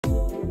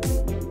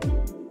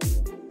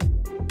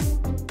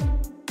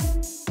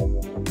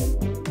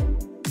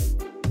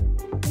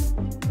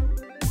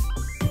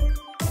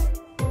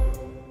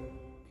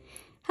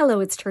Hello,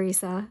 it's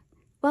Theresa.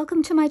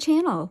 Welcome to my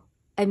channel.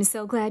 I'm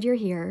so glad you're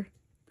here.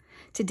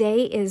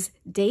 Today is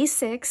day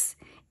 6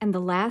 and the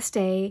last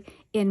day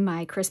in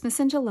my Christmas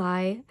in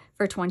July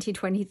for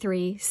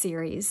 2023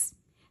 series.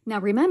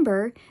 Now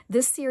remember,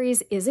 this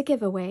series is a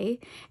giveaway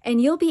and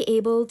you'll be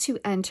able to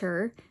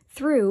enter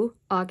through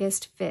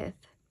August 5th,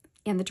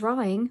 and the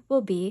drawing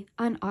will be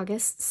on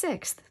August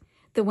 6th.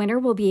 The winner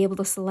will be able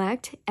to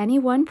select any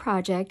one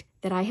project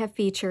that I have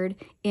featured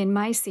in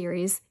my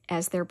series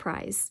as their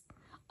prize.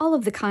 All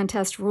of the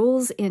contest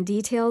rules and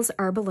details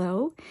are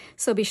below,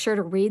 so be sure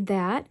to read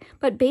that.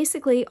 But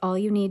basically, all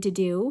you need to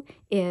do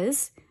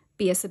is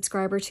be a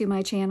subscriber to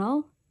my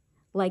channel,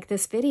 like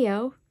this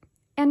video,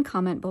 and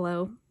comment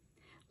below.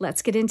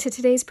 Let's get into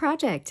today's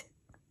project.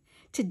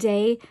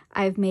 Today,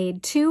 I've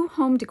made 2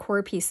 home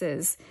decor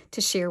pieces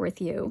to share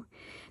with you.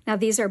 Now,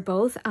 these are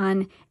both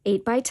on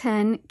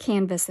 8x10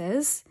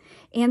 canvases,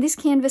 and these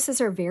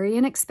canvases are very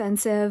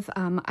inexpensive.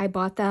 I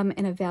bought them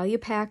in a value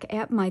pack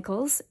at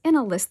Michael's, and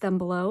I'll list them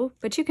below,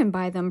 but you can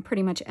buy them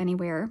pretty much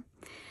anywhere.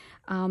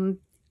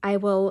 I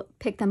will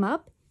pick them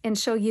up and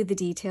show you the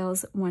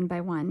details one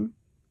by one.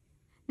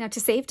 Now, to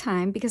save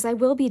time, because I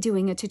will be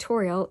doing a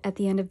tutorial at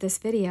the end of this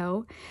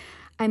video,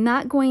 I'm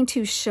not going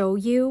to show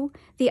you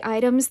the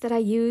items that I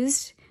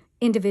used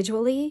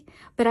individually,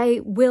 but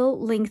I will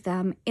link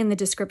them in the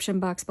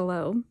description box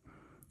below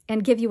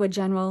and give you a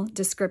general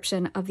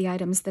description of the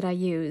items that I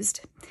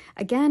used.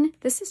 Again,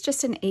 this is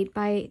just an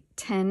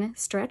 8x10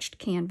 stretched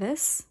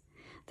canvas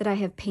that I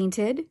have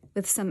painted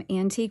with some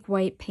antique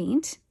white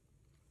paint,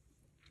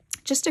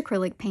 just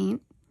acrylic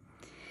paint,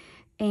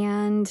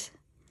 and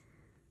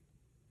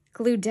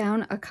glued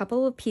down a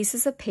couple of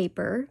pieces of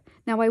paper.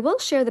 Now, I will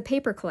share the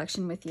paper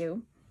collection with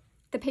you.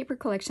 The paper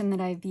collection that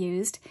I've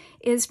used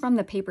is from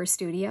the Paper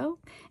Studio,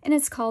 and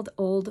it's called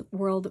Old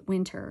World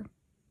Winter.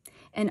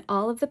 And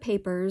all of the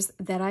papers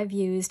that I've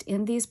used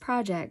in these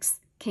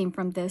projects came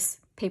from this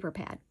paper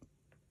pad.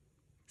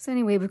 So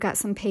anyway, we've got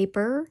some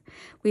paper,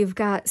 we've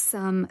got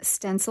some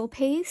stencil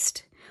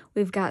paste,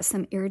 we've got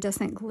some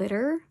iridescent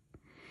glitter,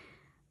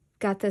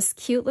 got this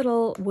cute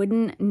little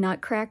wooden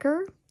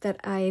nutcracker that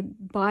I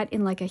bought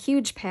in like a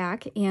huge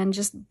pack and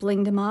just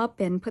blinged them up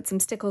and put some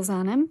stickles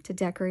on them to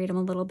decorate them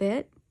a little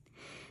bit.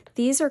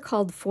 These are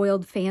called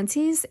foiled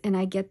fancies, and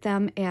I get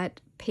them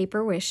at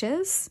Paper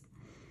Wishes.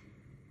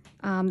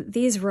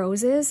 These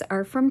roses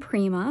are from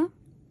Prima.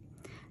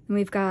 And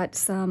we've got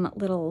some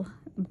little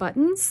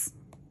buttons.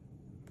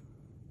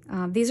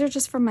 These are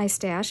just from my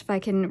stash. If I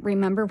can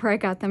remember where I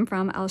got them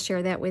from, I'll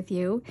share that with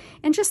you.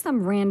 And just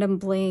some random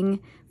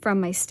bling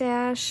from my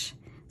stash,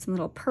 some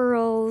little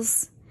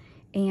pearls,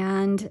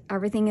 and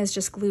everything is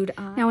just glued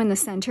on. Now in the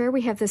center,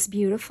 we have this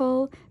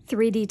beautiful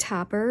 3D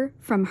topper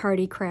from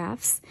Hardy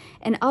Crafts,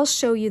 and I'll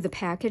show you the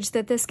package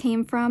that this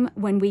came from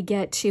when we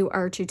get to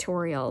our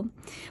tutorial.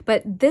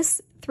 But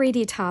this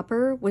 3D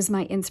topper was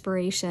my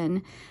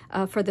inspiration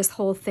for this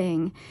whole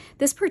thing.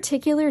 This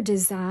particular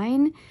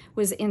design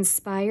was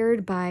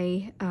inspired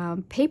by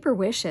Paper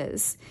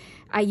Wishes.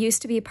 I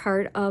used to be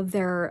part of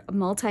their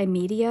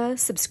multimedia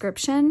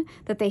subscription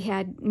that they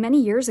had many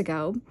years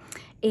ago.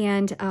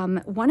 And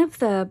one of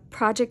the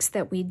projects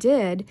that we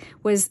did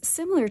was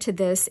similar to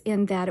this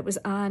in that it was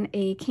on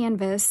a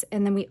canvas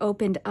and then we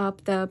opened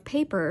up the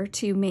paper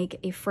to make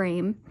a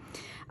frame.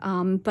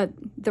 But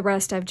the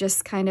rest I've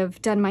just kind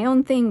of done my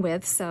own thing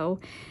with.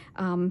 So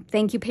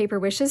thank you, Paper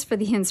Wishes, for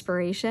the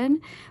inspiration.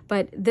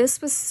 But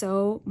this was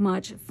so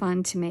much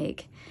fun to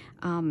make.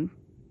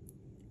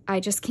 I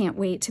just can't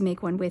wait to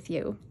make one with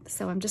you.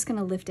 So I'm just going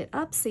to lift it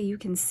up so you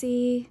can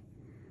see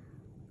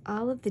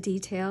all of the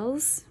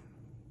details.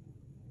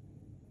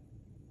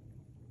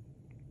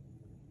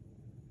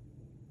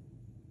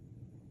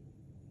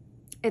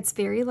 It's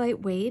very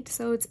lightweight,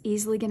 so it's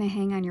easily going to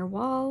hang on your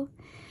wall,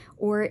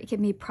 or it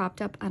can be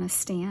propped up on a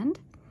stand.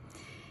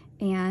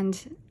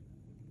 And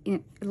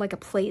like a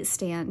plate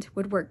stand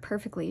would work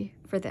perfectly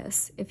for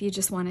this if you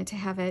just wanted to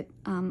have it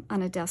on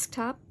a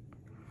desktop.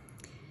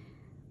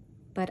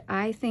 But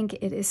I think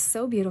it is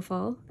so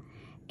beautiful.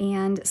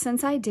 And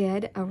since I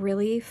did a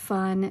really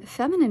fun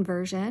feminine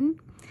version,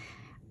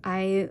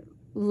 I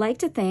like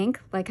to think,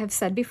 like I've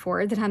said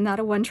before, that I'm not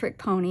a one-trick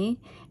pony.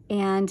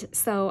 And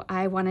so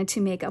I wanted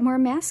to make a more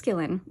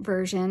masculine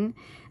version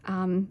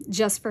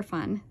just for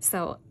fun.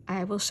 So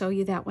I will show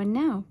you that one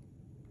now.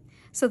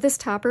 So this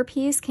topper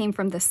piece came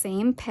from the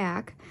same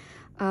pack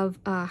of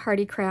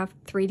Hardy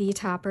Craft 3D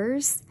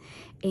toppers,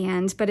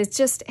 but it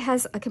just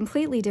has a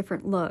completely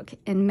different look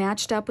and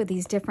matched up with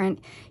these different,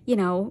 you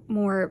know,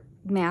 more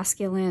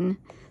masculine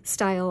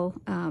style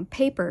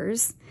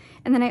papers.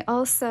 And then I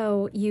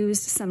also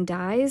used some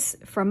dies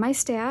from my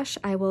stash.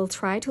 I will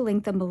try to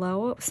link them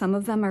below. Some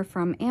of them are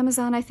from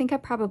Amazon. I think I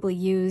probably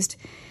used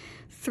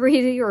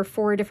 3 or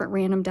 4 different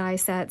random die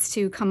sets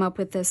to come up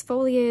with this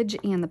foliage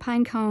and the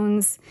pine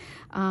cones.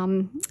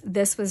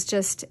 This was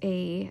just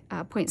a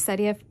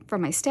poinsettia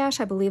from my stash.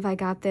 I believe I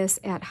got this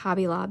at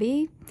Hobby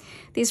Lobby.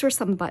 These were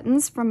some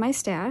buttons from my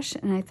stash,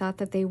 and I thought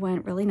that they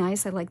went really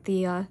nice. I like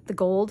the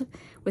gold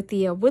with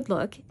the wood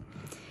look.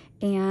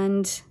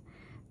 And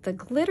the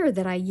glitter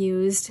that I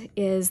used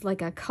is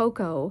like a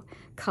cocoa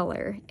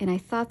color, and I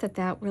thought that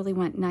that really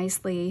went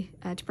nicely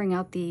to bring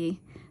out the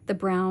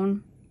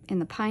brown in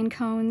the pine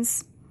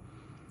cones.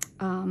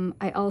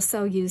 I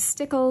also used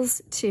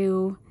stickles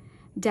to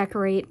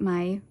decorate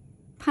my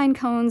pine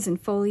cones and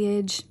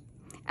foliage.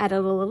 Added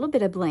a little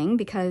bit of bling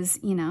because,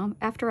 you know,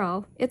 after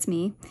all, it's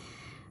me.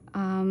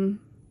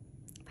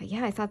 But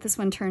yeah, I thought this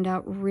one turned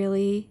out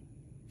really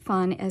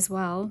fun as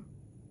well.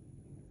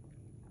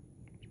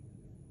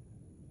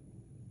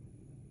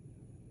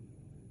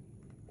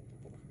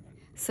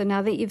 So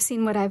now that you've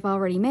seen what I've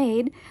already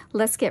made,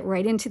 let's get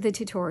right into the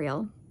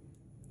tutorial.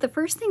 The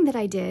first thing that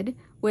I did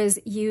was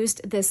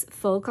used this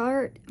folk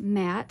art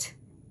matte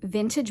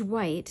vintage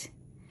white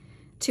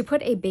to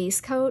put a base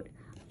coat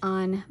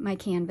on my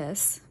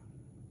canvas.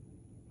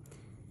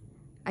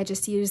 I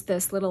just used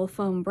this little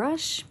foam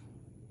brush,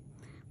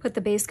 put the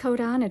base coat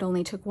on, it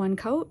only took one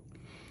coat,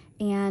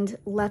 and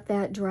let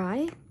that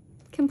dry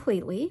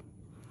completely,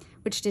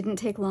 which didn't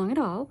take long at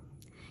all.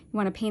 You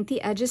want to paint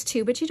the edges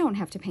too, but you don't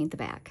have to paint the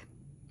back.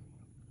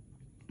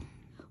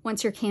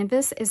 Once your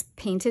canvas is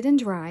painted and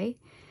dry,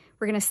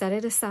 we're going to set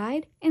it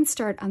aside and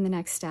start on the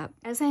next step.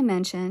 As I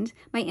mentioned,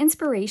 my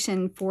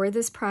inspiration for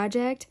this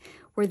project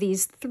were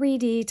these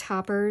 3D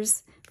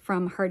toppers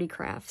from Hardy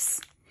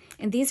Crafts.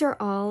 And these are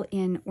all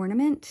in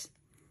ornament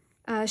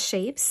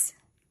shapes,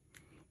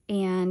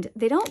 and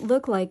they don't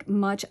look like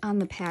much on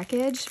the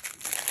package,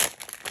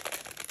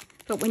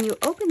 but when you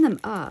open them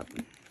up,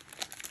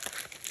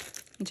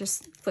 I'll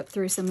just flip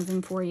through some of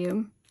them for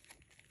you.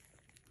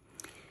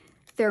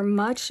 They're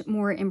much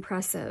more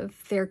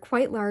impressive. They're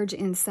quite large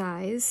in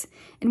size,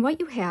 and what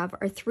you have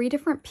are 3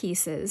 different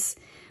pieces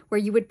where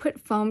you would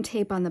put foam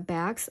tape on the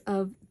backs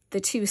of the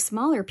 2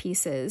 smaller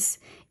pieces,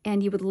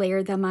 and you would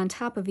layer them on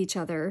top of each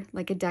other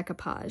like a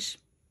decoupage.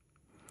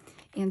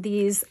 And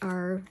these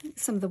are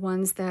some of the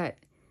ones that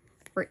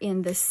were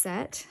in this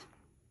set.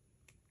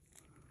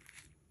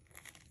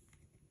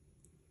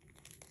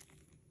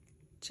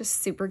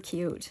 Just super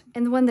cute.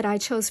 And the one that I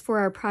chose for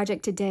our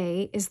project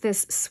today is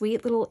this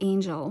sweet little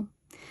angel.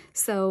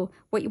 So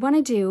what you want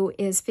to do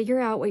is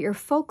figure out what your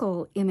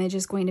focal image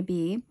is going to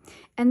be,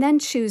 and then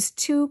choose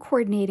 2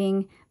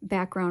 coordinating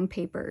background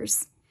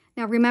papers.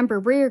 Now remember,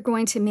 we're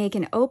going to make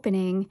an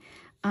opening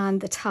on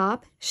the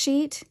top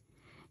sheet,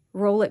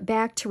 roll it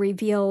back to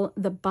reveal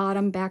the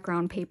bottom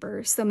background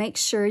paper. So make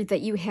sure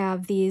that you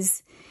have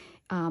these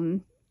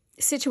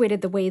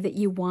situated the way that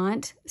you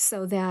want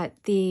so that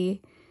the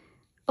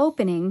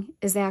opening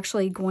is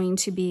actually going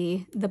to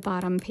be the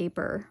bottom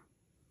paper.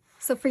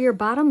 So for your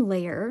bottom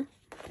layer,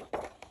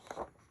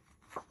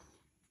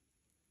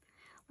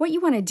 what you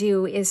want to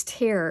do is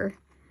tear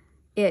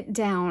it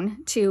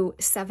down to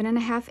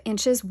 7.5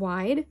 inches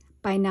wide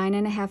by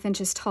 9.5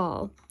 inches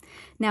tall.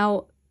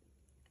 Now,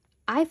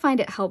 I find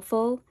it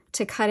helpful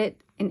to cut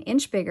it an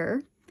inch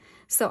bigger,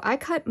 so I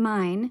cut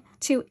mine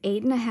to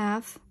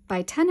 8.5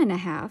 by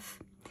 10.5,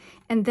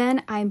 and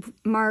then I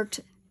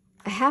marked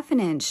 1/2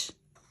 inch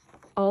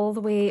all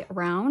the way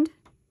around,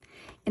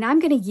 and I'm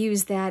going to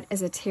use that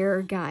as a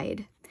tear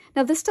guide.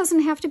 Now, this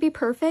doesn't have to be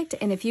perfect,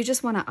 and if you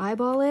just want to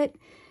eyeball it,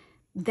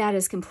 that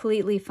is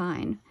completely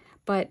fine.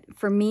 But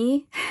for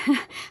me,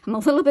 I'm a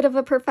little bit of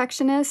a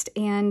perfectionist,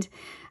 and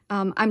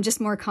I'm just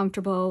more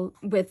comfortable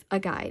with a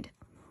guide.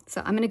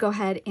 So I'm going to go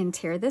ahead and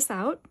tear this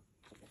out.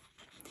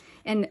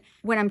 And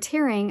when I'm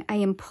tearing, I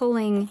am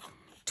pulling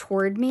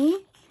toward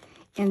me,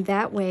 and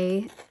that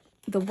way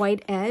the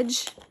white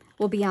edge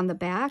will be on the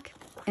back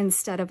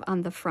instead of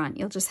on the front.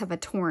 You'll just have a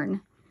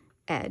torn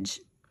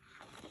edge.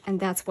 And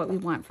that's what we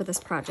want for this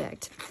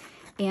project.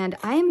 And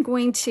I am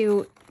going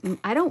to,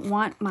 I don't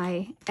want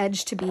my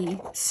edge to be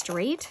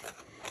straight.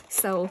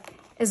 So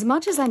as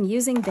much as I'm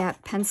using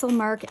that pencil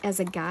mark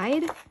as a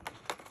guide,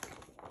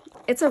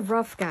 it's a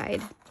rough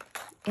guide.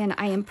 And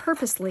I am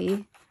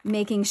purposely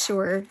making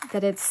sure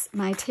that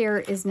my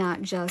tear is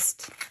not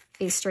just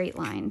a straight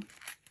line.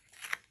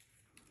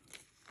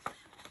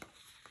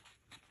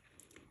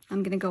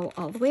 I'm going to go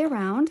all the way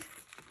around,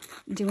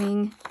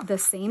 doing the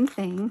same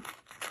thing,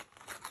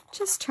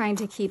 just trying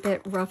to keep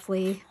it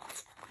roughly,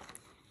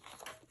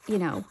 you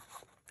know,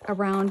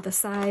 around the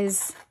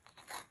size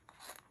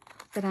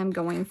that I'm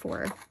going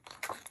for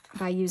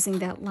by using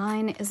that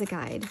line as a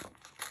guide.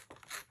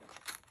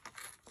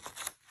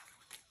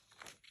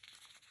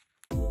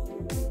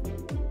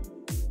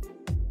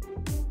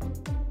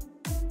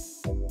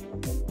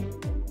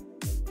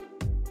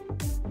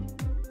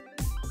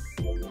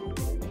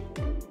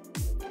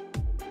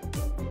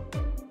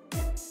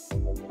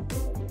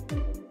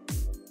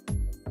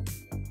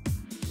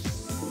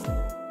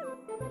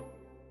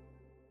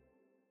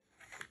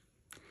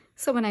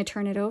 So when I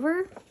turn it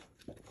over,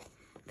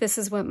 this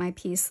is what my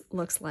piece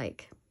looks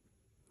like.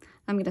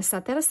 I'm going to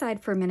set that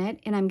aside for a minute,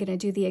 and I'm going to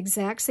do the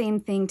exact same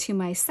thing to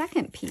my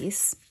second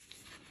piece.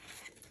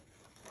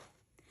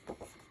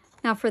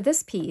 Now for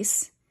this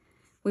piece,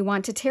 we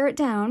want to tear it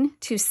down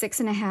to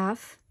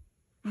 6.5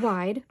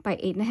 wide by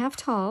 8.5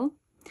 tall.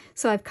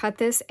 So I've cut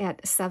this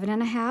at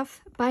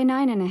 7.5 by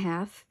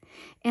 9.5,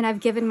 and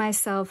I've given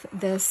myself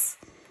this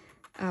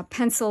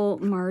pencil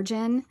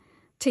margin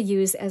to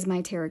use as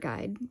my tear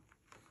guide.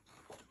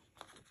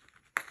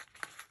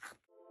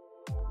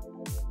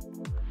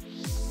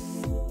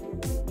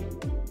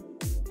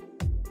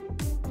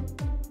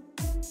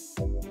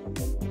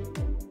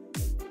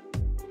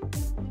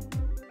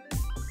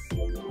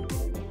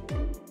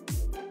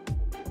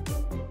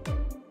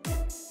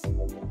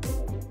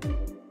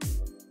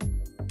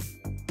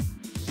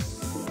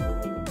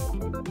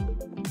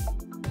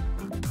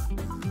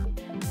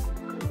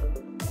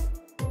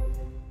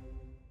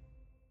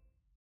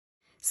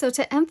 So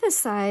to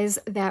emphasize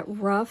that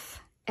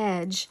rough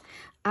edge,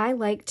 I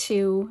like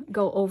to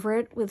go over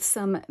it with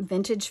some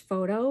Vintage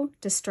Photo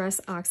Distress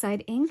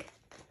Oxide ink.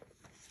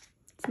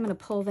 So I'm going to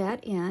pull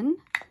that in,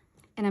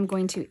 and I'm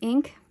going to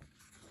ink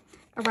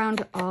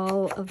around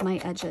all of my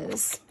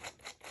edges.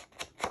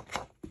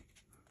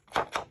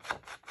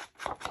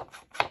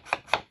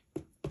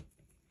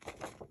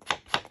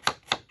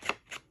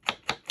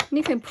 And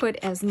you can put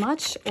as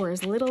much or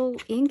as little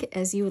ink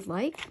as you would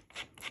like,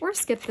 or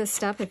skip this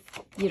step if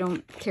you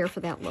don't care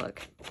for that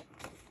look.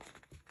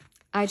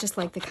 I just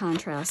like the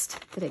contrast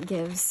that it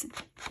gives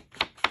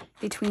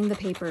between the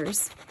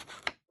papers.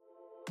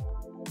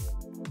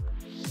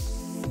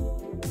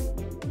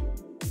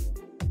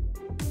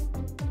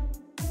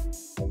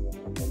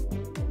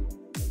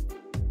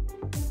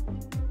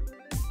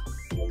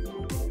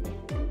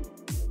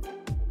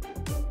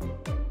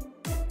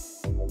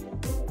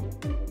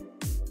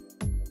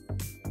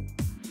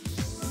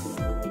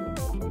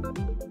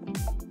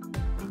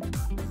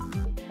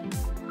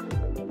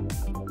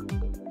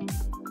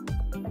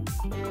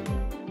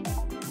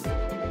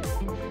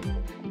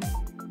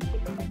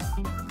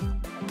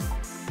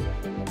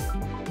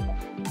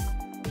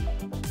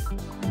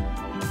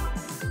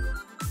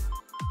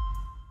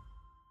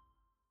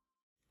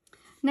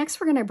 Next,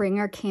 we're going to bring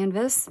our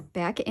canvas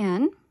back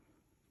in.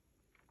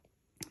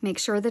 Make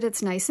sure that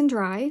it's nice and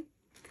dry.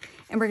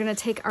 And we're going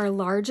to take our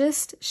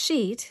largest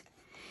sheet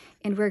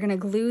and we're going to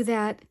glue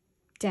that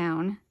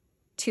down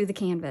to the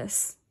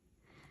canvas.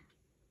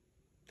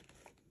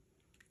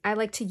 I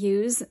like to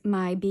use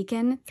my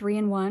Beacon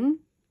 3-in-1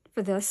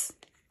 for this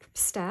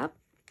step.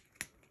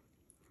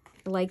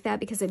 I like that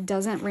because it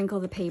doesn't wrinkle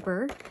the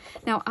paper.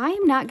 Now, I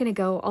am not going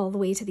to go all the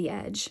way to the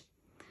edge.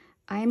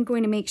 I am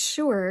going to make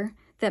sure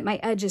that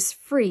my edge is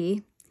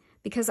free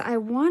because I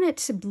want it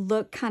to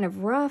look kind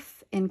of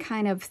rough and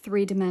kind of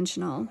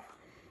three-dimensional.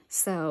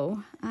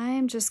 So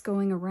I'm just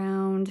going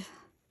around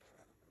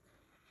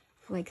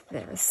like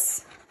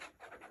this.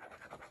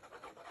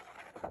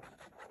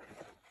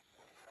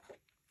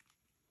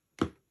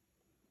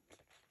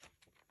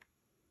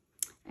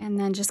 And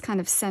then just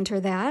kind of center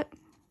that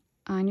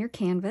on your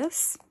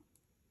canvas,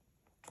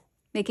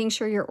 making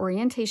sure your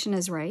orientation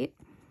is right.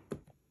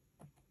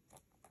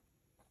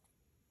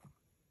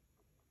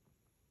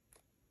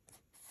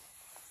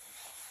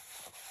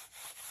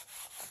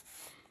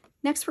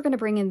 Next, we're going to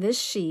bring in this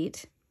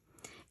sheet,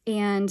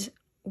 and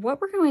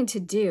what we're going to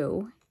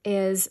do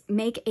is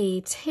make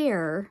a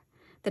tear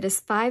that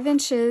is 5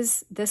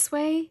 inches this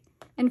way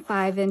and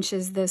 5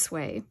 inches this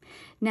way.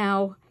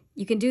 Now,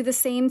 you can do the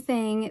same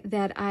thing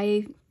that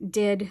I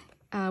did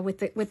with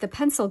the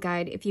pencil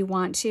guide if you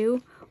want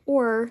to,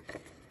 or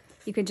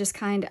you could just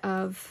kind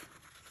of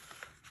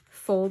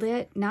fold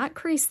it, not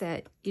crease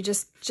it, you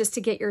just to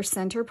get your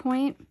center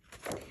point.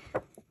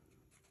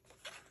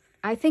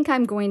 I think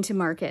I'm going to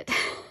mark it.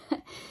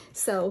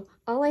 So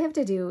all I have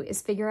to do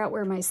is figure out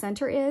where my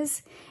center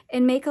is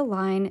and make a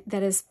line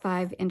that is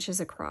 5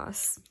 inches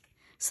across.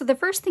 So the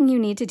first thing you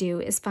need to do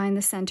is find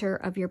the center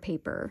of your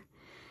paper.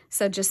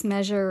 So just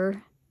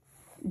measure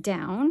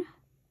down.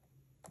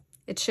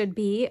 It should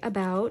be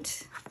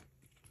about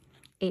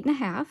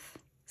 8.5.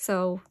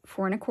 So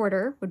 4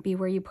 1/4 would be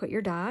where you put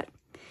your dot.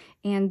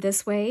 And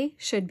this way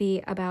should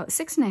be about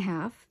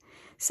 6.5.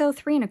 So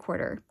 3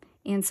 1/4.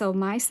 And so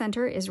my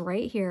center is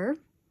right here.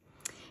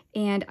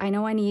 And I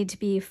know I need to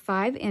be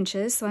 5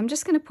 inches, so I'm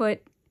just going to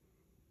put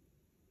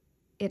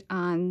it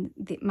on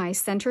my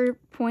center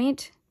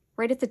point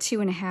right at the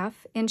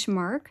 2.5 inch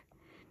mark.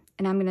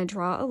 And I'm going to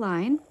draw a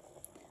line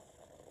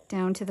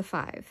down to the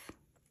 5.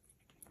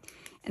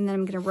 And then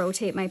I'm going to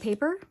rotate my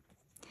paper,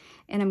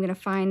 and I'm going to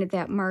find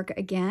that mark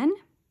again.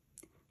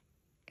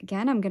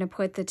 Again, I'm going to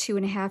put the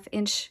 2.5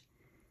 inch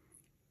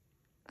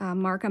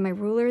mark on my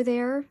ruler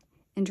there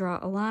and draw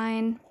a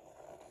line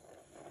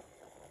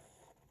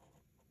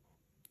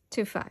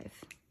to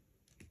 5.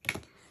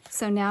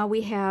 So now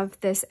we have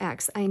this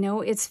X. I know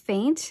it's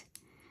faint,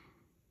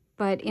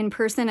 but in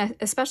person,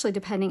 especially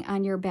depending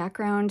on your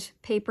background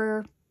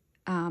paper,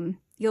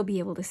 you'll be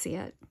able to see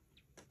it.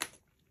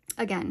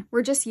 Again,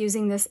 we're just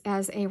using this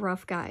as a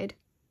rough guide.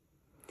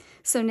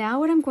 So now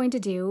what I'm going to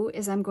do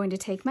is I'm going to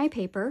take my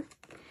paper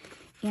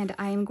and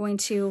I am going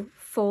to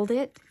fold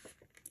it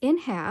in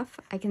half.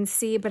 I can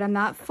see, but I'm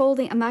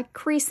not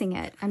creasing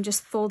it. I'm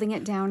just folding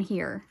it down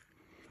here.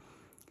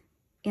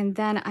 And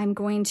then I'm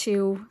going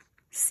to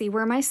see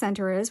where my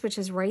center is, which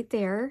is right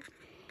there.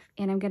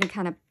 And I'm going to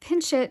kind of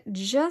pinch it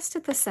just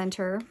at the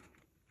center.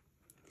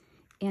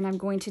 And I'm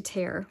going to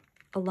tear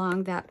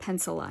along that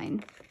pencil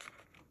line.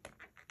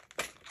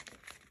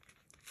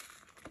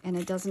 And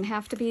it doesn't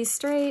have to be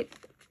straight,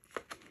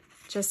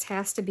 just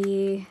has to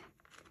be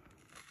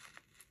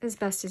as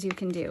best as you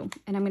can do.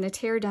 And I'm going to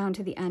tear down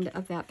to the end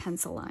of that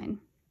pencil line.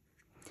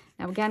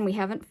 Now again, we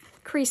haven't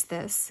creased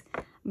this.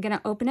 I'm going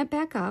to open it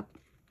back up.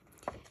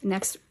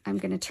 Next, I'm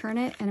going to turn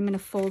it and I'm going to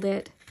fold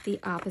it the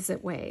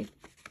opposite way.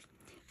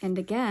 And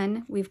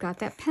again, we've got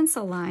that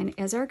pencil line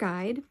as our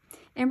guide,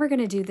 and we're going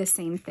to do the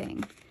same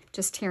thing,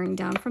 just tearing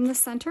down from the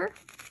center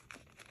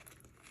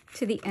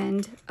to the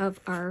end of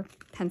our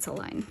pencil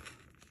line.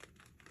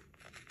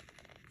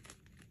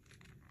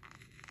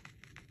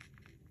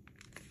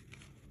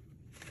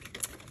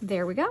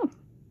 There we go.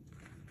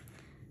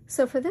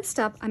 So for this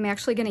step, I'm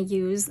actually going to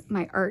use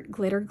my art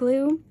glitter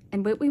glue,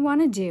 and what we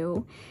want to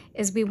do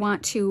is we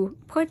want to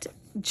put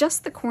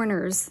just the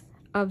corners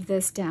of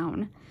this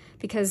down,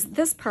 because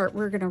this part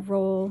we're going to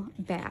roll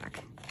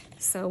back,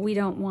 so we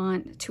don't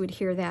want to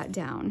adhere that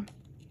down.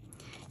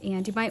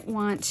 And you might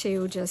want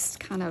to just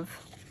kind of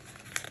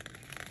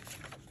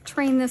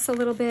train this a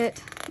little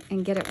bit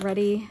and get it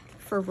ready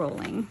for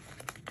rolling.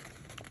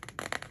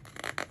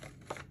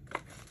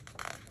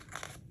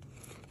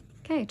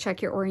 Okay,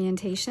 check your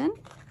orientation,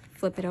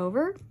 flip it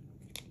over.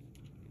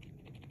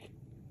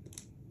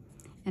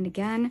 And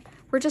again,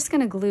 we're just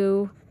going to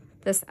glue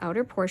this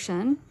outer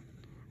portion.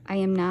 I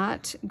am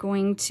not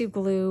going to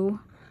glue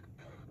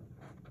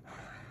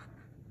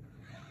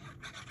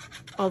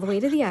all the way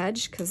to the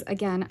edge because,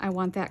 again, I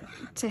want that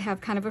to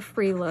have kind of a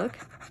free look.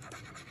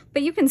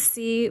 But you can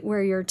see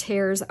where your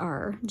tears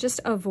are. Just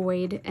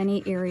avoid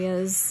any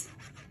areas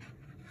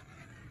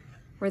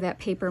where that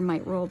paper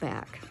might roll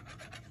back.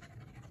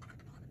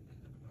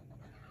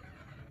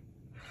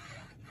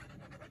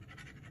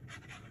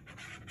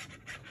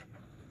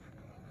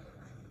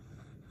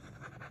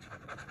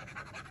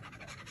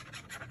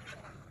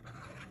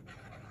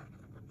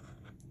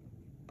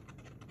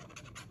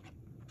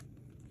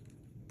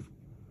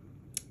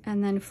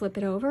 And then flip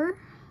it over,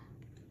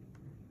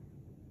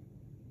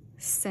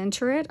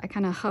 center it. I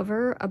kind of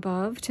hover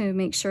above to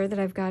make sure that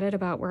I've got it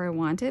about where I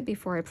want it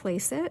before I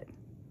place it.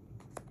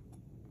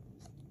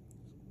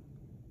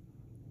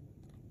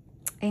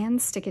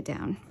 And stick it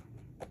down.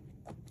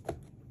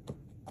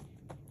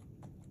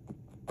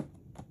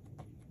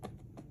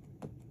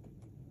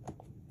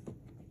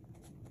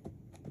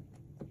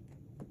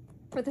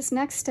 For this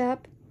next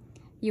step,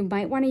 you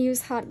might want to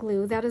use hot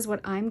glue. That is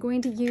what I'm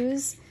going to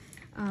use.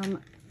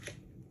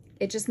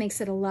 It just makes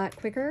it a lot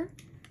quicker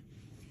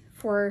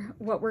for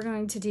what we're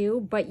going to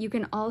do, but you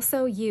can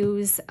also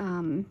use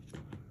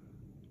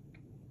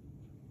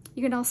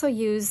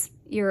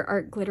your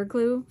art glitter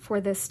glue for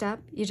this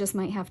step. You just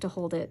might have to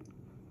hold it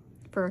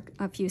for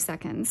a few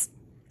seconds.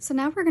 So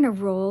now we're gonna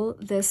roll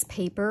this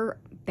paper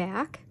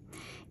back,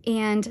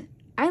 and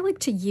I like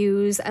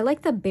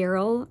the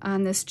barrel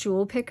on this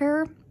jewel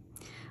picker.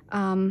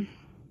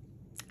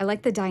 I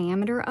like the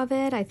diameter of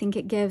it. I think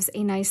it gives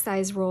a nice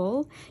size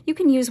roll. You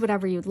can use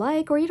whatever you'd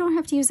like, or you don't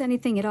have to use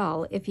anything at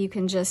all if you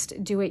can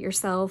just do it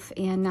yourself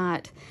and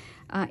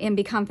and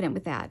be confident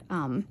with that.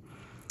 I'm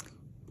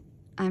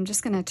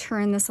just gonna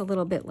turn this a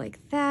little bit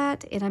like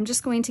that, and I'm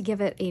just going to give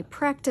it a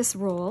practice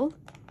roll.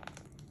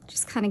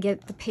 Just kind of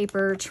get the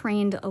paper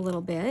trained a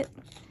little bit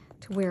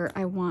to where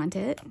I want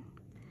it.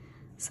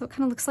 So it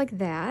kind of looks like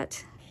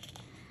that.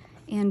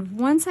 And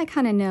once I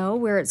kind of know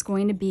where it's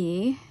going to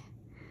be,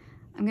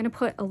 I'm going to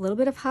put a little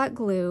bit of hot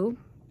glue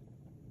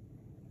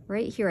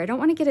right here. I don't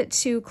want to get it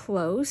too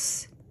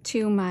close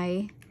to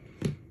my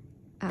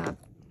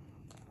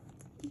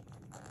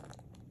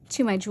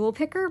jewel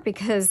picker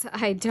because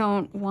I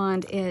don't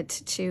want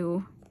it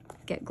to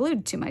get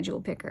glued to my jewel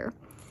picker.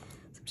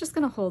 So I'm just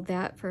going to hold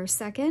that for a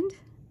second.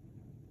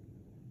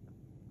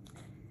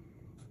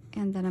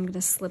 And then I'm going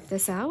to slip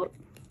this out,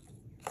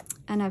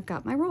 and I've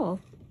got my roll.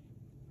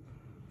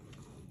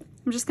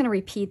 I'm just going to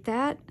repeat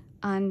that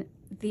on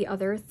the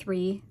other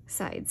 3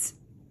 sides.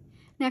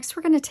 Next,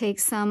 we're going to take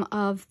some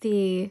of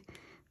the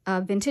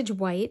vintage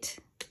white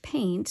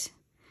paint.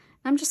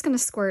 I'm just going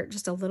to squirt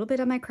just a little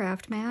bit on my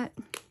craft mat,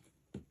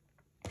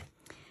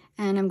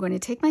 and I'm going to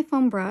take my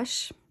foam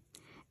brush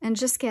and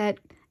just get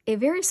a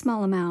very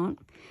small amount,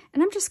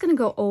 and I'm just going to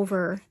go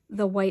over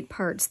the white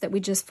parts that we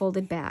just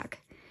folded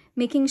back,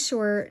 making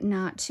sure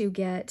not to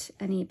get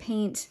any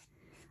paint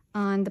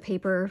on the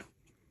paper,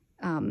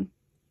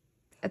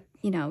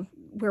 you know,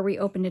 where we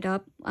opened it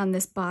up on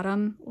this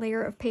bottom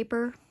layer of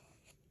paper.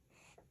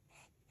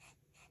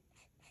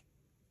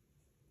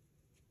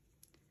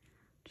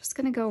 Just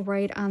gonna go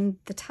right on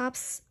the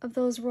tops of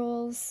those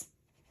rolls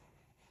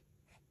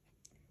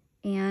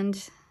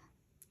and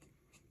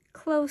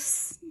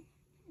close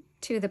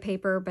to the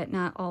paper, but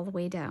not all the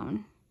way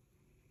down.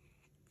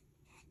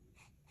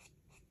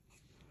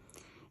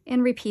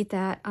 And repeat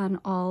that on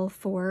all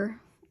 4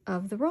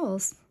 of the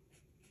rolls.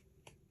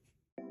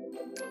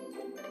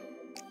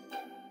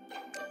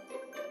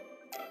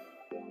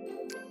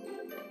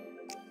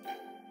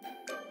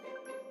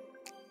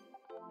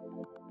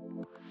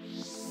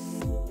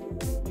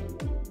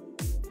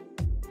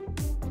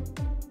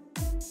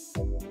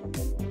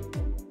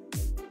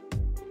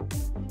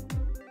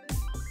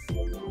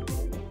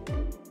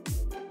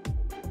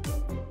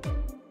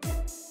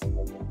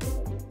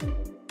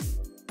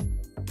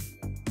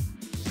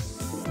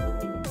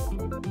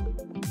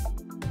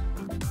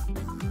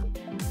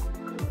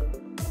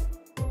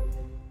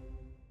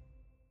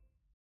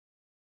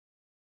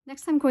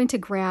 Next, I'm going to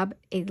grab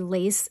a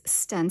lace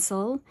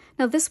stencil.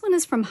 Now this one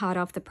is from Hot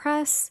Off the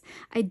Press.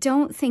 I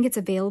don't think it's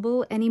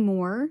available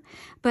anymore,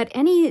 but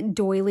any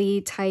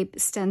doily type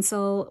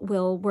stencil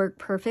will work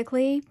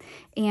perfectly.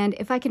 And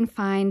if I can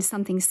find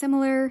something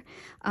similar,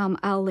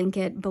 I'll link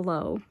it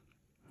below.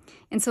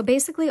 And so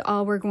basically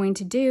all we're going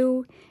to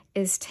do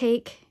is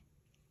take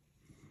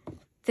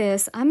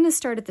this. I'm going to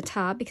start at the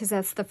top because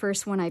that's the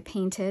first one I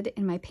painted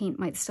and my paint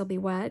might still be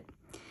wet.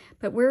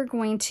 But we're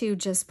going to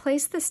just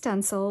place the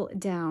stencil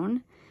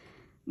down,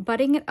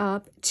 butting it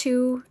up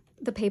to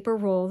the paper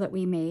roll that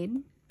we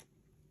made,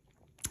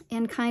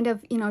 and kind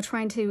of,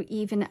 trying to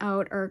even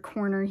out our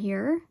corner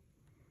here.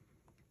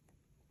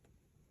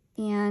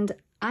 And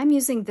I'm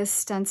using this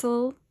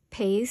stencil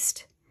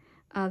paste,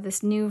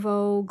 this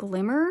Nouveau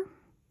Glimmer.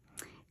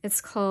 It's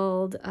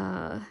called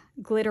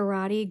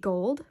Glitterati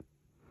Gold.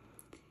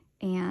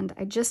 And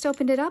I just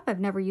opened it up. I've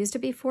never used it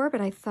before,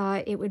 but I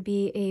thought it would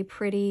be a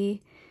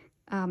pretty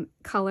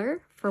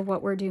color for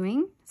what we're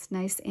doing. It's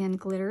nice and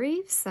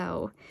glittery.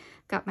 So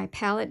got my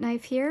palette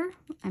knife here.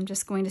 I'm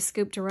just going to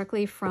scoop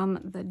directly from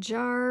the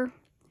jar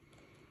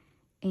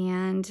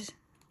and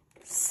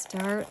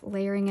start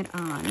layering it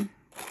on.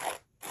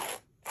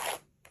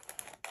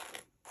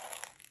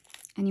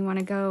 And you want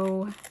to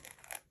go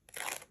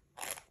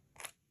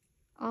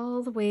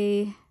all the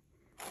way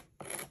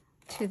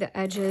to the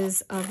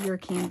edges of your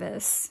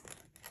canvas.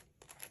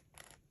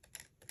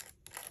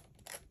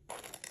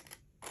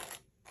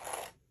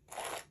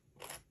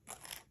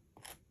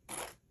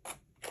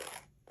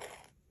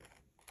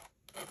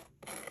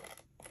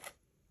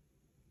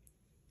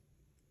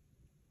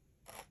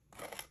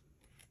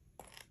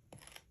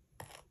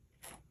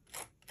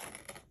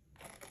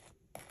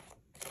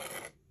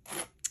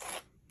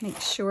 Make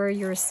sure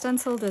your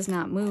stencil does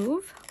not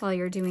move while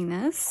you're doing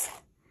this.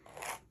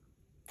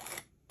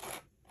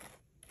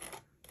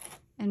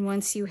 And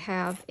once you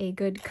have a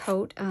good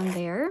coat on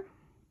there,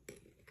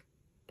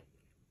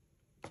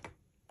 you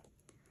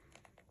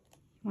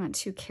want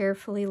to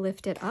carefully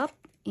lift it up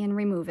and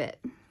remove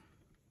it.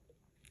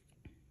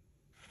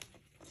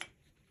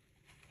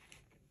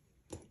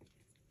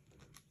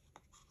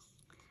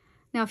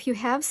 Now, if you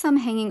have some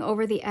hanging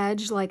over the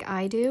edge like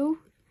I do,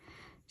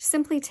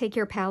 simply take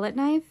your palette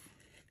knife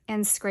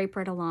and scrape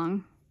right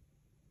along.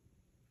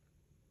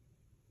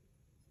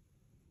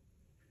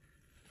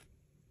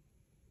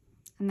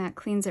 And that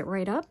cleans it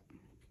right up.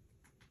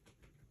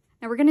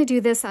 Now we're going to do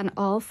this on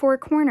all 4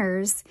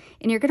 corners,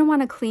 and you're going to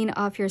want to clean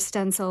off your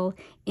stencil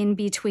in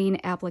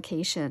between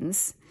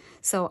applications.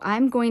 So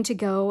I'm going to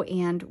go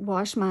and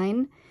wash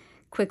mine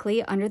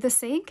quickly under the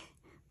sink,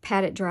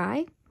 pat it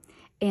dry,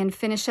 and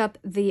finish up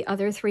the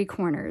other 3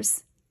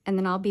 corners, and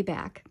then I'll be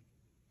back.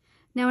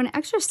 Now, an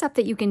extra step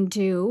that you can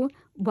do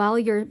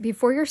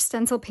before your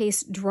stencil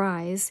paste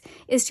dries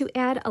is to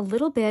add a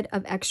little bit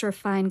of extra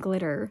fine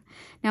glitter.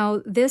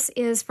 Now, this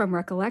is from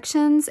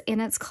Recollections,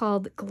 and it's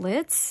called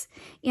Glitz,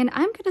 and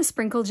I'm going to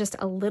sprinkle just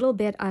a little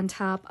bit on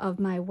top of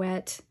my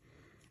wet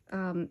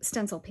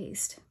stencil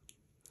paste.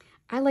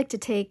 I like to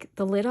take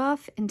the lid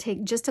off and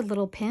take just a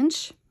little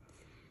pinch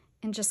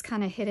and just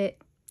kind of hit it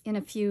in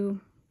a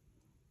few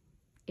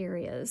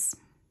areas.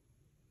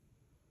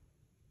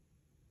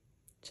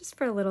 Just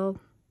for a little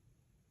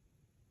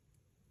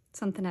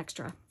something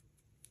extra.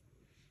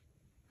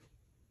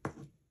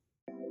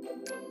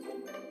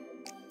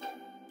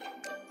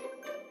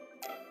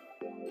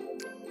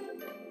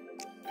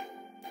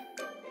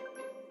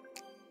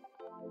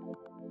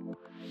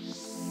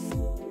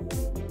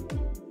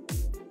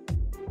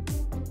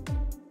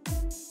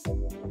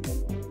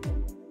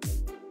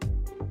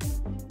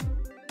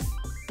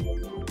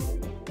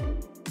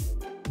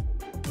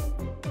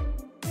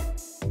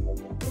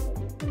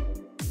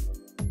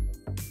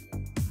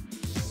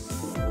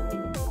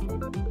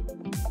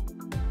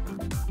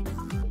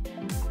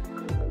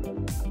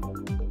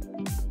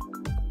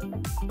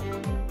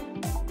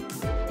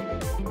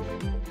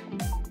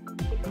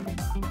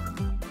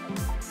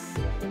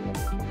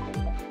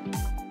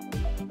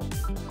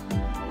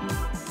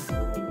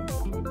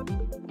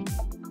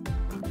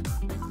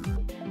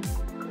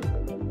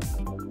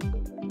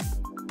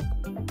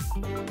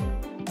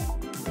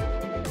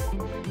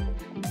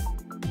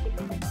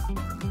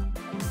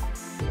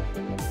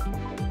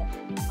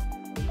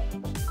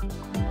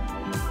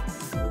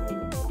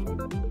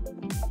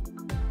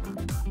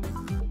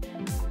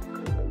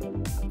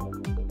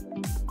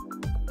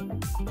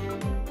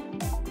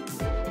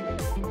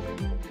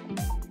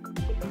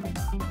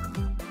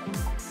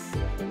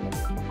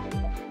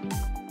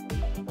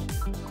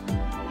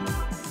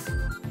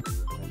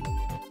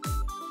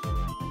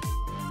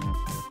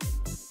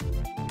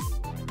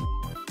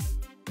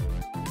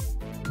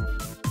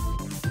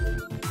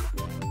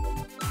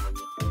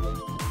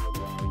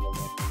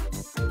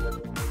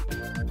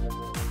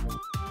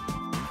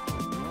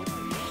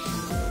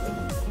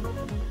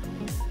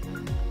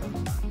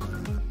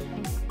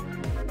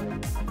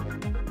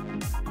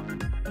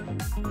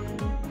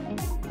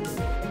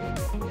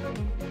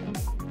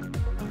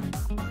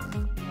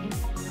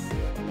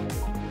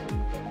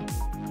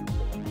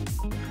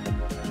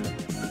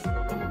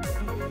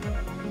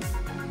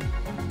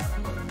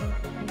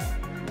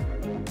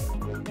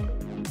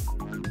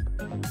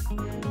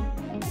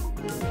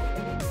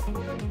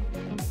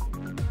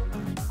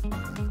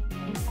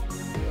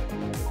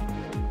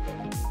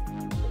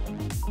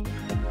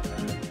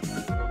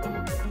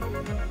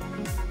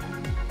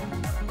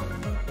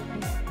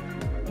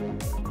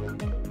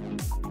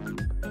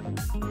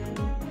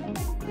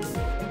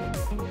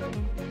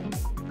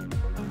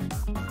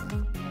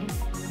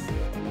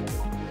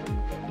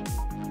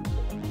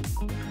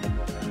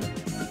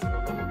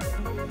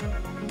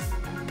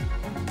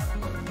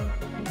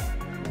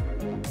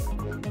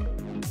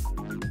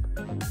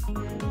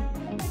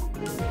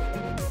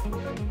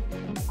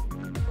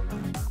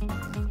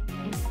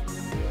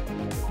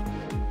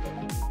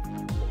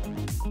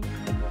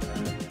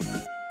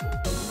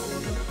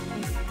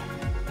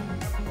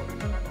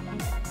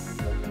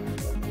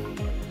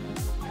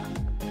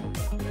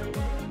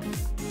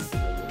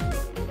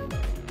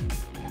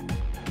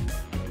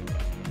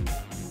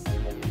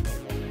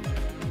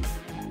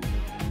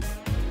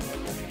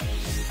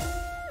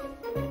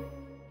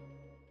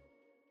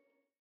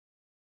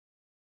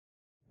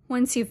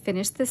 Once you've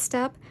finished this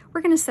step,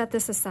 we're going to set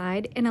this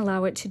aside and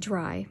allow it to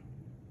dry.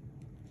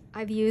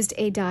 I've used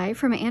a die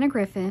from Anna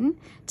Griffin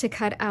to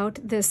cut out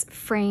this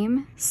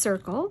frame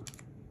circle.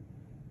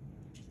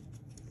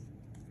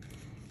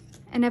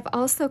 And I've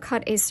also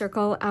cut a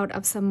circle out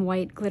of some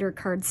white glitter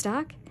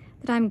cardstock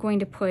that I'm going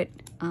to put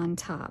on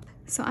top.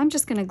 So I'm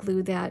just going to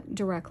glue that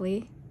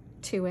directly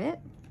to it.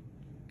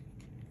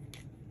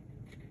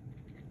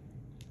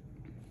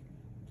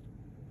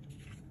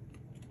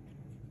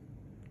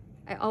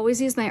 I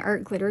always use my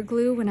art glitter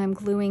glue when I'm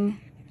gluing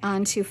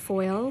onto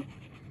foil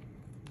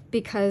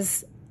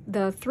because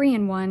the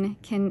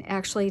 3-in-1 can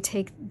actually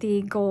take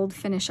the gold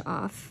finish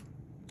off.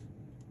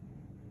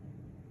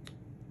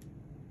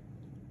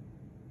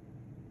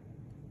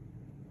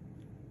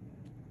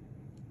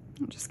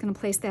 I'm just going to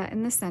place that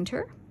in the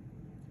center.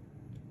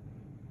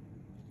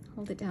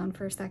 Hold it down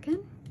for a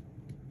second.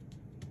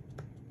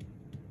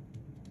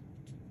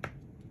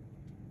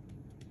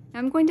 Now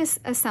I'm going to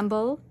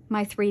assemble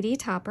my 3D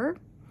topper.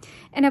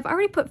 And I've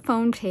already put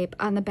foam tape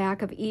on the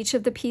back of each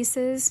of the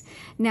pieces.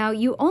 Now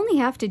you only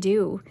have to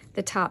do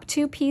the top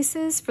 2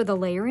 pieces for the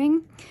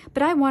layering,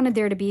 but I wanted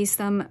there to be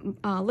some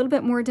a little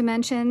bit more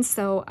dimensions,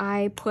 so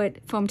I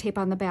put foam tape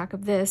on the back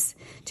of this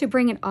to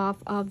bring it off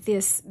of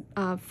this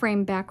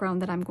frame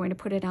background that I'm going to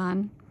put it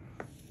on.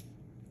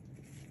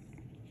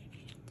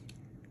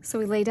 So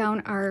we lay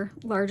down our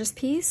largest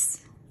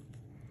piece,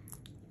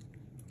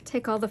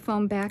 take all the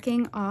foam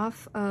backing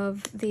off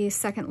of the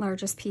second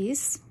largest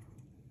piece.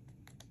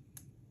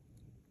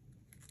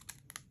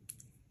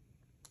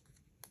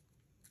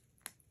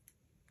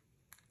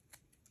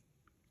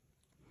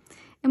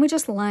 And we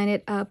just line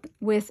it up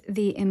with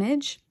the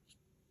image.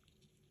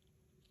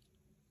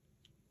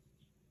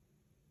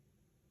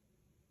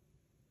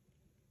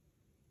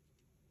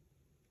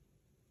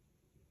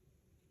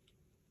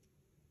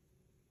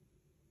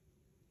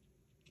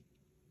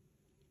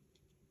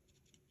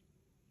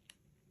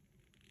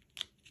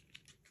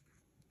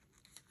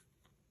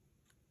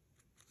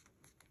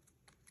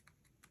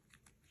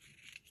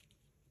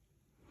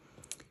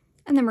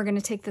 And then we're going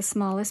to take the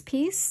smallest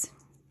piece,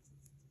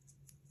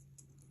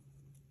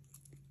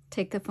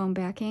 take the foam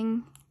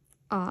backing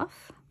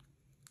off,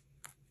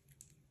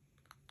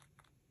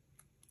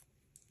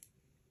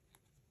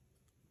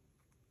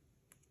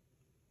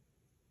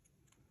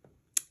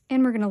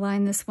 and we're going to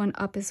line this one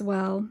up as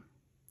well.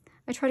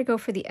 I try to go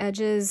for the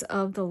edges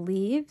of the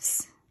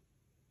leaves,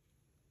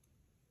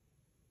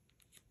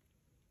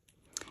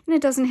 and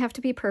it doesn't have to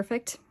be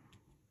perfect.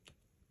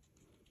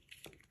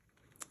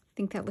 I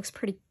think that looks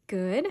pretty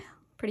good,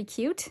 pretty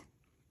cute.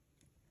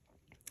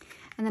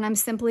 And then I'm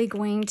simply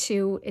going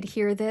to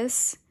adhere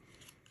this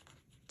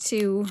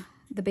to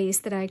the base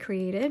that I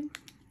created.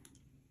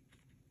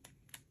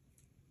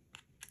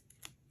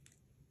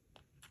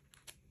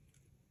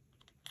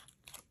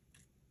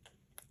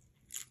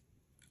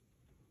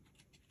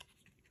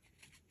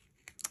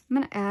 I'm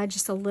going to add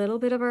just a little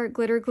bit of our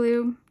glitter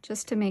glue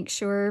just to make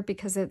sure,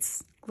 because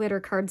it's glitter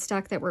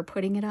cardstock that we're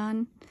putting it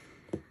on.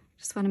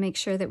 Just want to make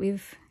sure that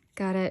we've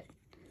got it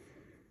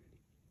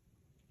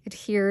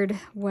adhered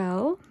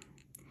well.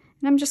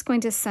 And I'm just going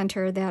to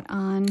center that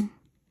on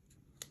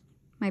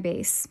my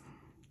base.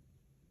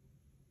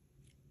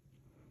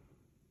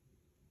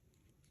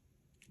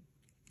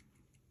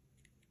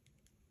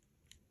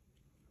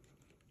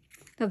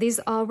 Now these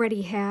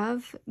already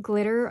have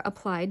glitter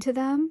applied to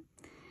them,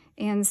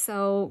 and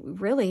so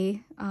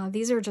really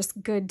these are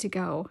just good to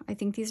go. I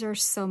think these are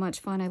so much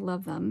fun. I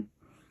love them.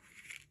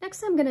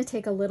 Next I'm going to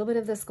take a little bit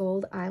of this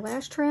gold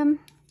eyelash trim.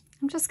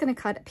 I'm just going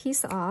to cut a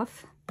piece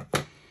off.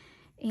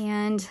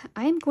 And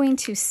I'm going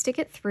to stick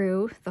it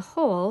through the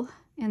hole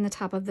in the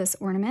top of this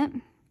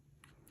ornament.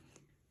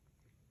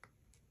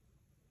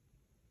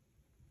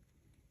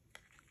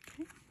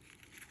 Okay.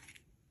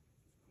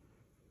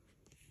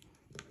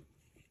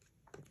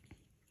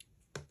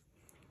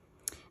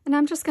 And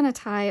I'm just going to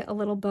tie a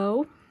little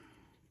bow.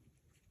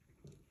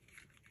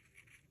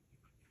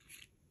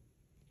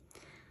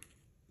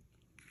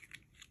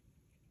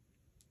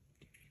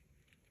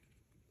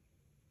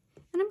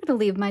 And I'm going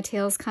to leave my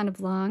tails kind of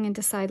long and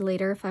decide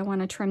later if I want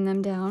to trim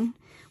them down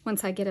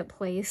once I get it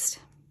placed.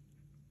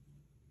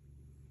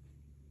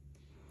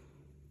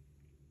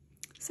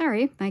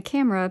 Sorry, my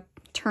camera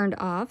turned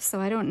off,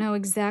 so I don't know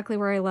exactly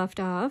where I left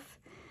off,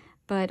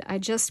 but I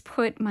just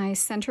put my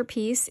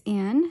centerpiece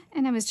in,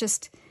 and I was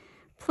just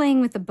playing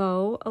with the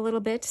bow a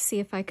little bit to see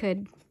if I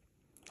could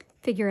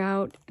figure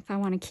out if I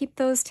want to keep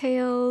those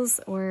tails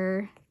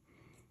or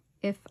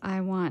if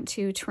I want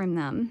to trim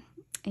them.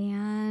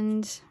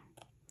 And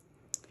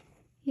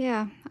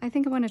yeah, I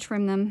think I want to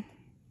trim them.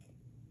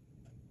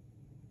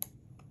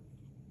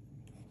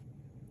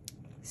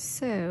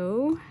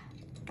 So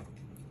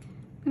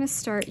I'm going to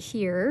start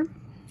here.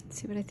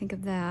 See what I think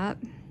of that.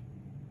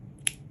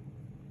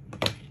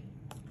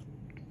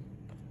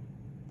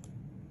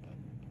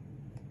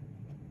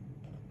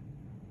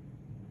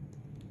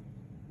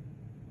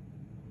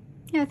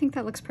 Yeah, I think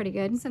that looks pretty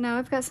good. So now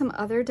I've got some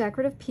other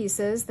decorative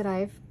pieces that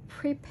I've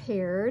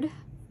prepared.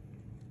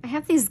 I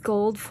have these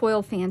gold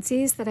foil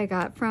fancies that I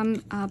got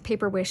from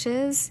Paper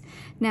Wishes.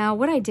 Now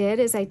what I did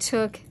is I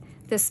took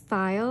this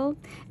file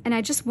and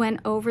I just went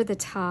over the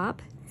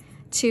top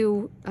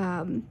to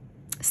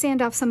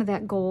sand off some of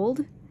that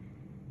gold.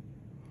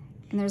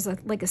 And there's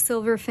like a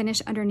silver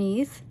finish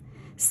underneath.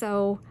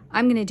 So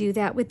I'm gonna do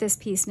that with this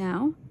piece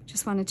now.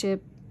 Just wanted to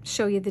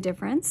show you the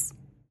difference.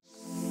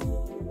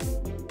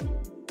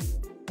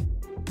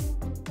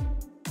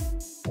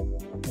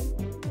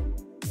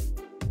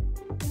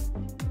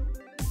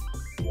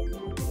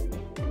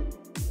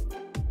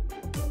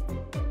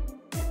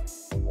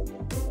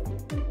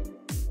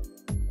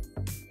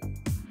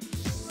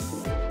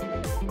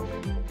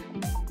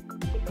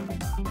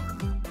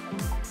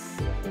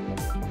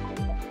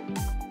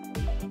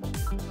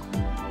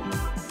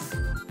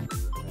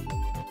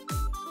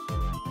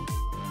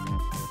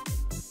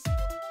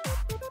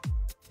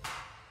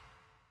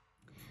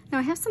 Now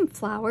I have some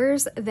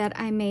flowers that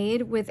I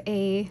made with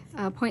a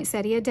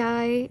poinsettia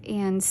die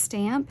and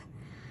stamp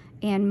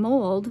and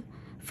mold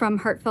from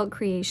Heartfelt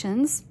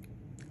Creations.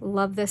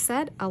 Love this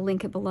set, I'll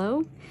link it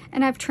below.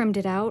 And I've trimmed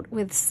it out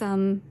with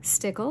some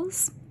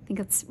stickles. I think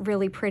it's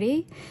really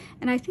pretty.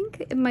 And I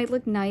think it might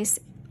look nice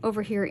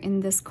over here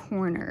in this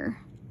corner.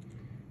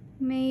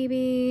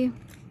 Maybe,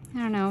 I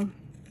don't know.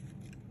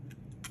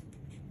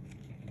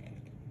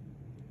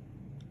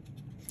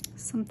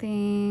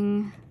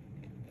 Something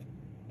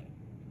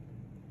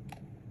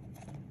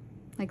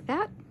like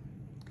that.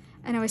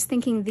 And I was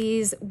thinking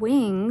these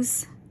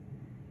wings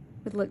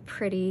would look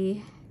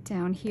pretty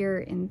down here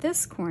in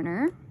this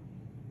corner.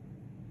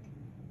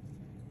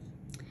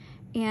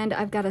 And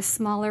I've got a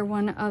smaller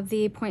one of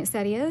the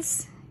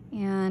poinsettias,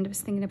 and I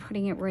was thinking of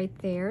putting it right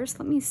there. So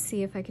let me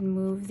see if I can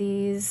move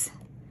these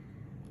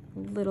a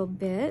little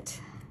bit.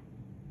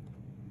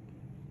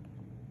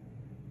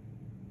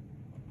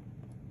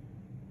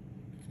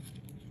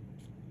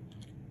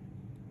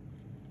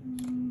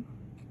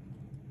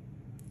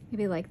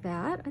 Maybe like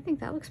that. I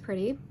think that looks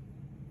pretty. And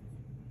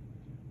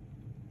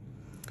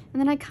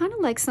then I kind of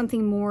like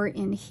something more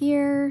in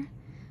here.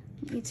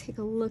 Let me take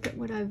a look at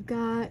what I've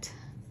got.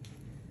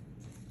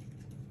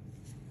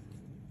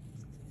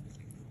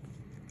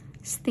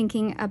 Just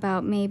thinking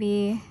about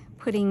maybe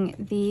putting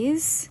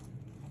these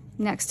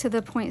next to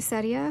the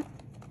poinsettia.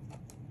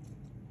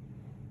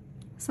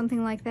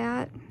 Something like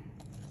that.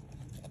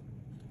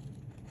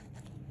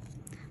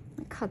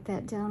 I'll cut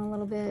that down a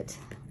little bit.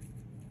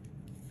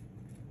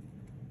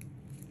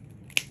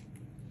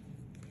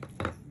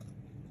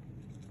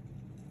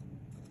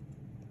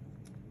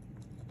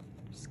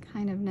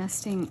 Kind of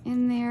nesting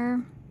in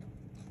there.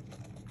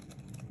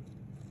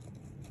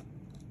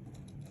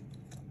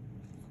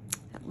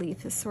 That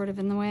leaf is sort of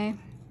in the way.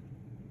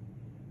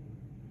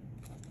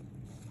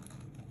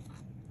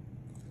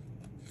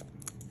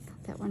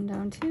 Cut that one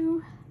down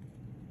too.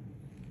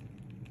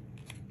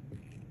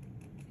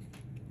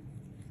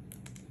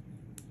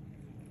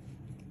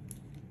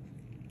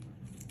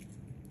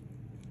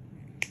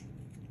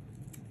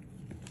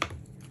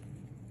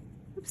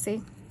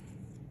 Oopsie.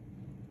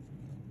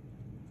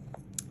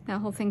 That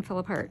whole thing fell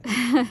apart.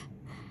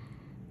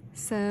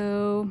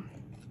 So,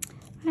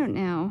 I don't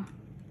know.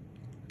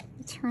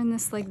 Turn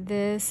this like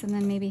this and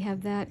then maybe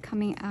have that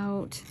coming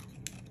out.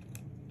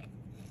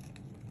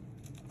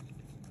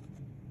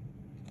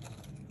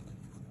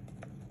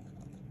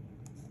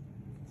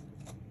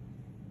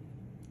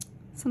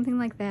 Something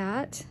like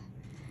that.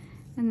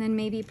 And then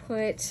maybe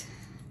put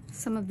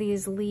some of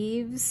these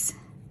leaves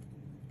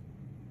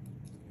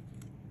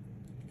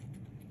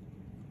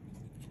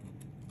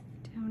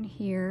down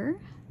here.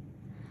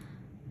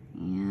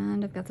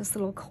 And I've got this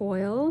little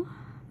coil.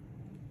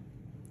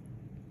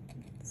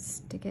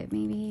 Stick it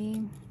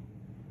maybe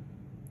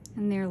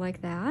in there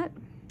like that.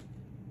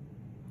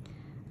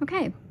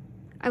 Okay,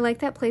 I like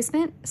that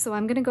placement, so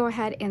I'm gonna go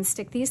ahead and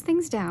stick these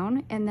things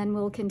down and then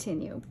we'll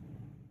continue.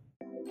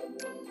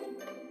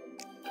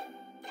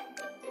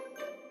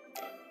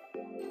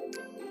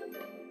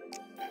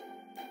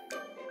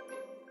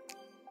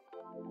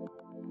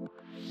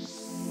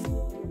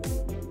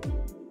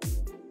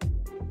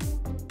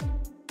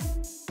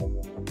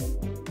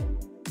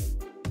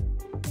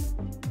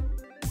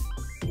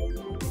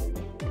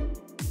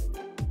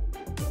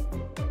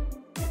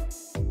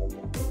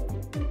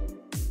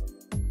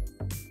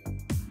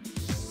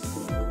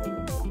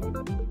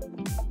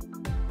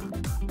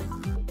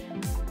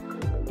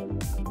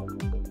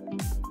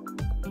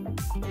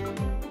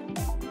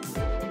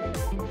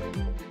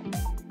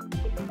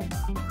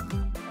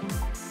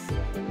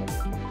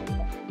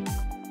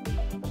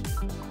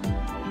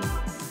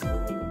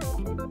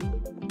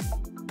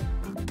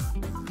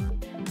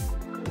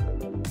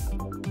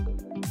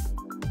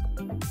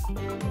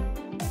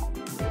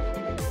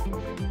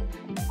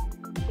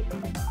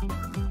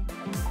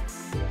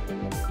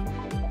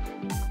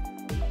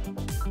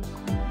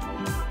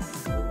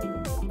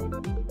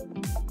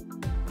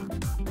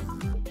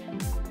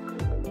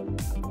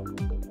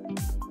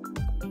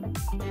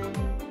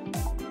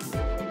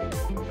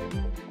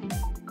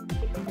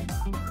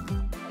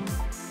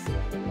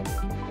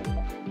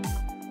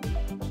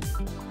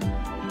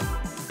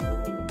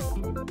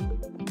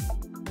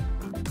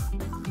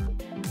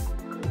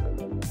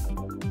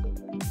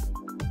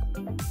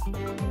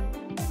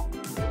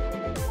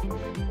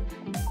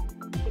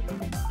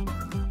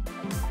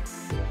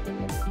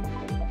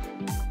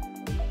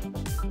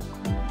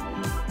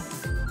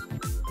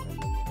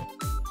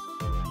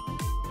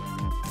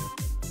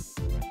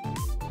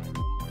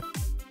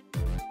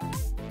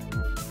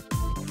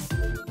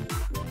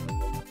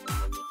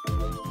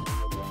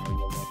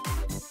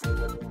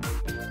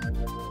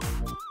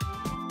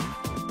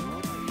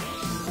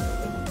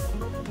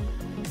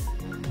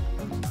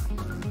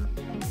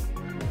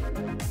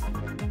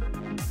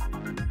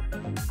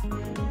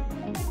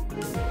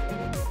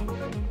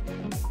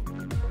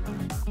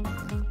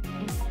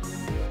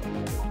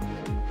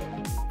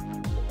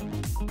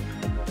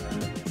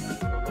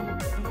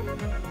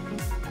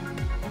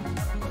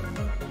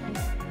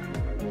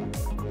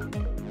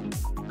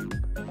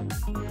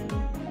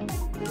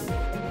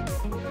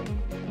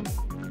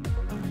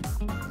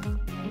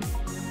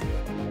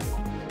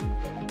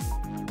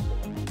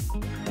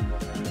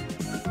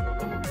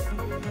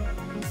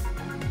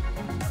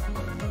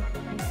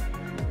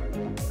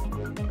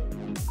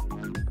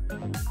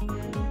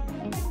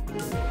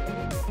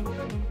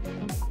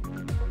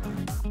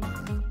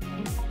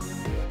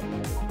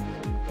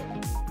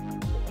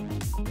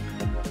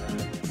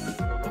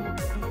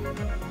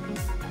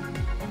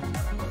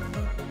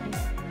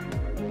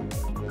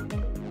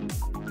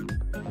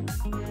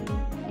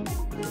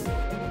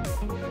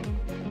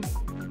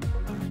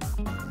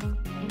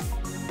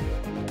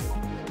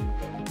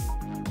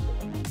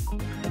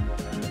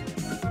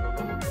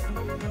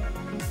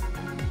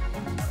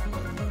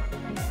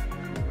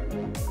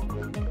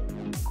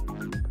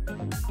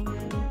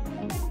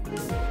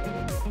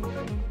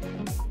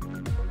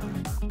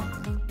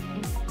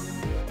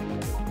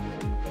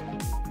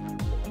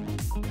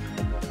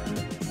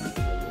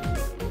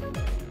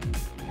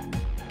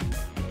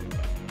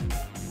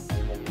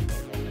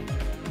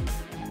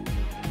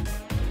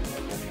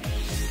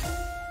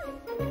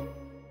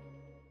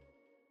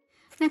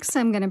 Next,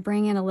 I'm going to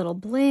bring in a little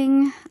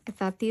bling. I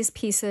thought these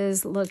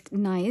pieces looked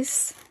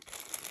nice.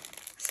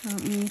 So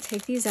let me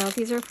take these out.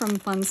 These are from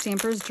Fun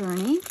Stamper's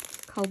Journey,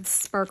 called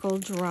Sparkle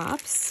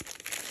Drops.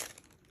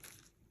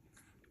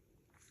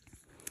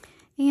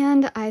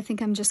 And I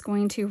think I'm just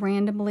going to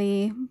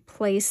randomly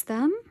place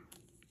them.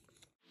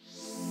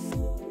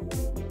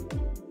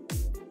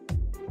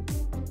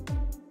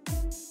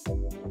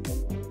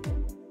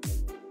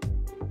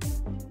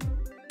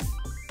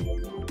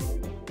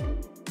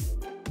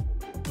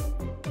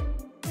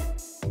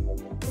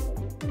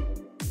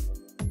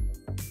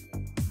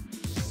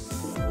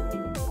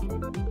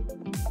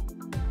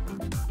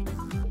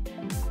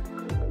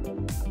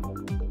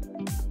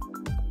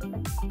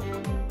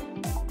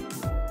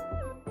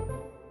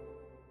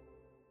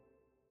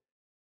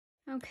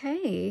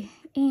 Okay,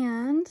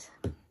 and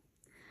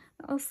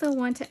I also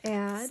want to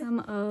add some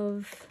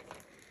of,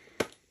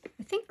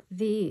 I think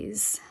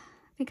these.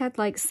 I think I'd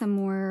like some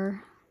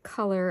more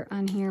color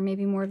on here,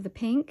 maybe more of the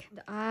pink.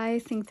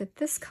 I think that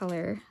this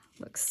color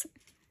looks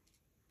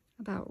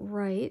about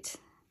right.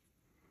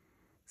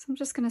 So I'm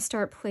just going to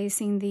start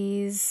placing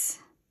these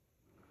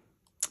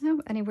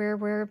anywhere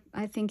where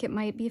I think it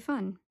might be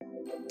fun.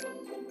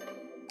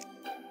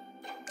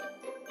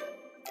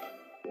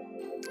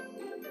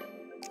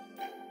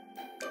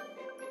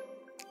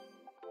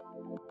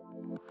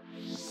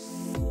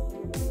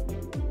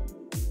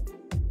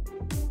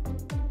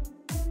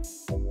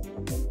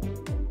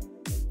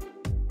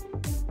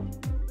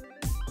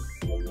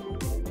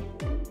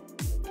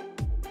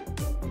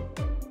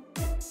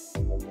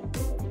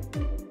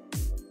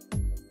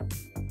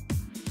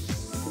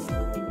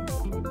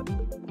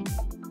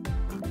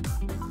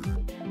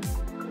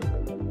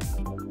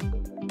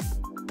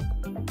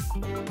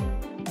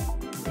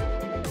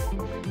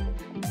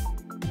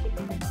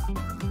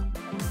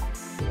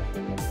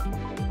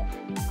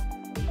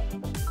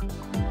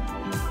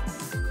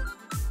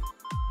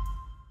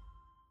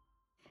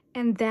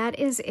 And that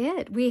is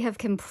it. We have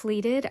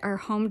completed our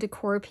home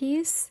decor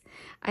piece.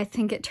 I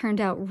think it turned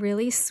out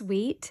really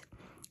sweet,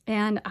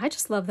 and I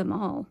just love them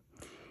all.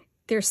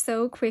 They're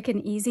so quick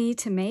and easy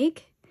to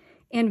make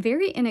and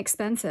very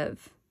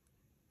inexpensive.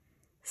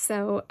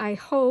 So I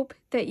hope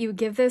that you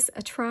give this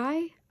a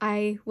try.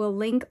 I will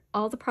link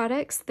all the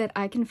products that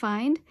I can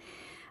find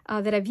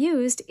that I've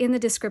used in the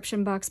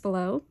description box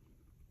below.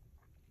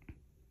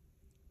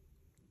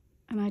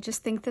 And I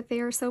just think that they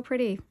are so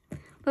pretty.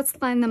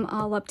 Let's line them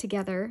all up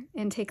together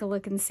and take a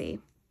look and see.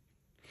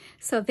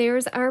 So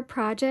there's our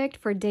project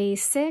for day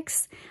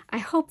 6. I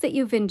hope that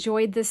you've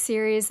enjoyed this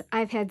series.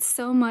 I've had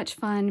so much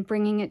fun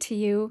bringing it to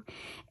you,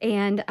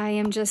 and I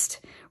am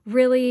just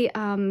really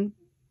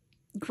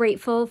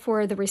grateful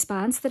for the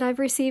response that I've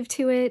received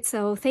to it.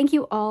 So thank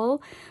you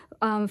all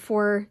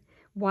for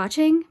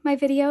watching my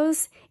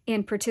videos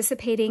and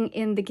participating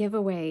in the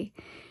giveaway.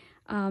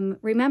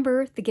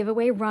 Remember, the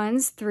giveaway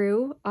runs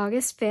through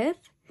August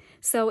 5th.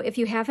 So if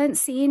you haven't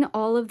seen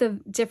all of the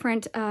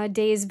different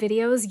days'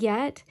 videos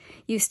yet,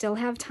 you still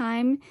have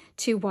time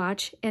to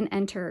watch and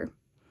enter.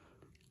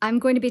 I'm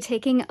going to be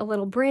taking a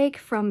little break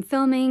from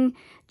filming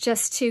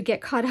just to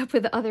get caught up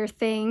with other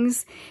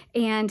things,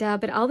 and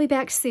but I'll be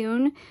back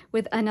soon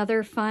with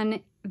another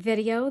fun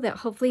video that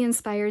hopefully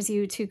inspires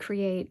you to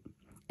create.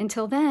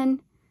 Until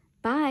then,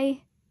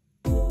 bye!